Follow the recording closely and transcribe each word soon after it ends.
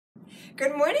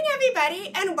Good morning,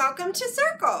 everybody, and welcome to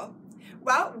Circle.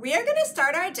 Well, we are going to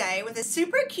start our day with a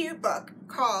super cute book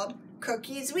called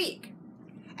Cookies Week.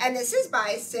 And this is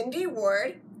by Cindy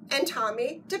Ward and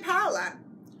Tommy DePaola.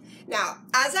 Now,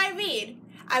 as I read,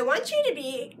 I want you to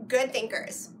be good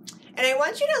thinkers. And I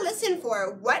want you to listen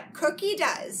for what Cookie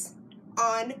does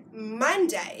on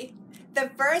Monday, the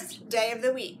first day of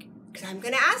the week. Because I'm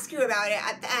going to ask you about it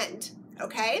at the end,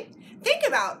 okay? Think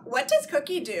about, what does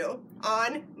Cookie do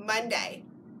on Monday?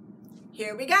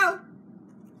 Here we go.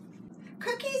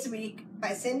 Cookies Week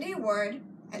by Cindy Ward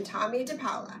and Tommy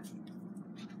DePaola.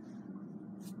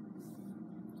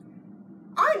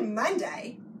 On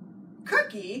Monday,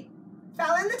 Cookie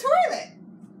fell in the toilet.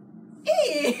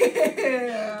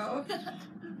 Ew!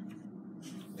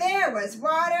 There was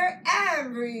water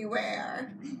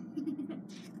everywhere.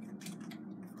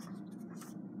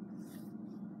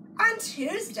 On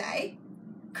Tuesday,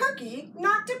 Cookie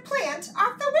knocked a plant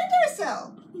off the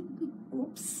windowsill.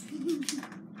 Oops.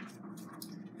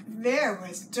 There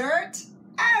was dirt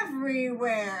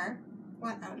everywhere.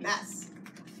 What a mess.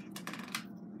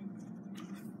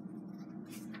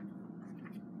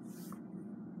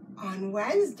 On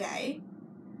Wednesday,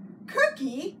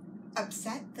 Cookie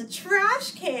upset the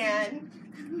trash can.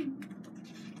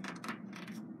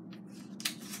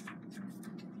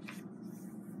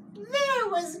 There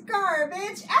was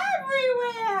garbage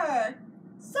everywhere.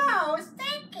 So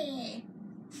stinky.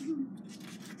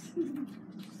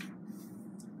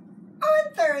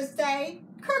 On Thursday,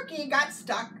 Cookie got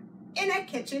stuck in a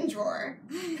kitchen drawer.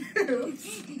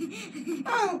 Oops.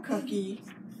 Oh, Cookie.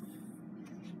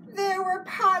 There were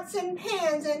pots and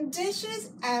pans and dishes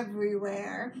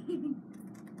everywhere.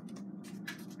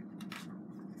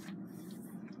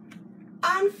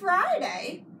 On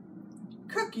Friday,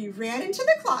 Cookie ran into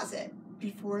the closet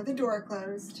before the door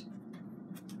closed.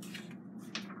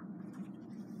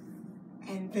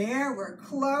 And there were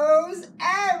clothes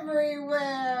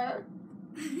everywhere.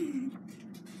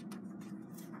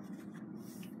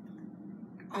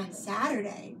 On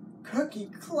Saturday,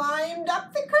 Cookie climbed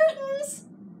up the curtains.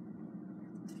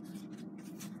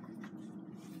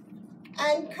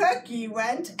 And Cookie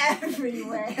went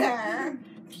everywhere.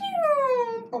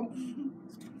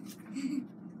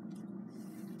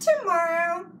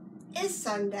 Tomorrow is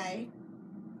Sunday.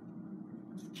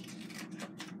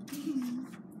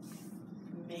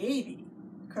 Maybe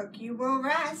Cookie will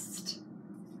rest.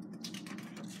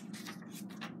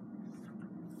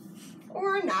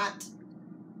 Or not.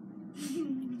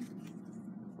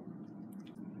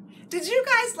 Did you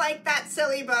guys like that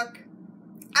silly book?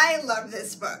 I love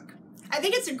this book. I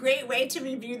think it's a great way to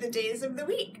review the days of the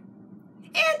week.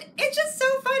 And it's just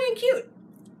so fun and cute.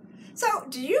 So,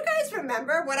 do you guys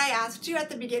remember what I asked you at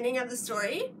the beginning of the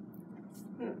story?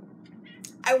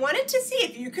 I wanted to see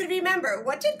if you could remember,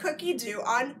 what did Cookie do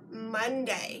on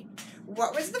Monday?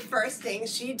 What was the first thing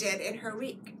she did in her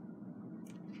week?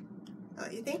 I'll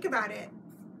let you think about it.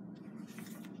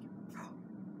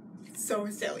 So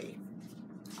silly.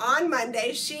 On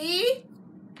Monday, she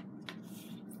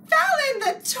fell in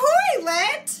the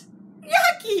toilet.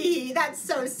 Yucky, that's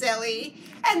so silly.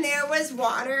 And there was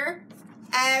water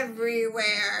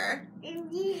everywhere.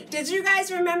 Did you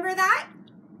guys remember that?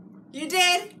 You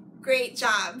did? Great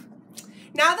job.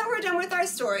 Now that we're done with our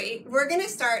story, we're going to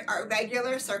start our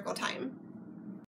regular circle time.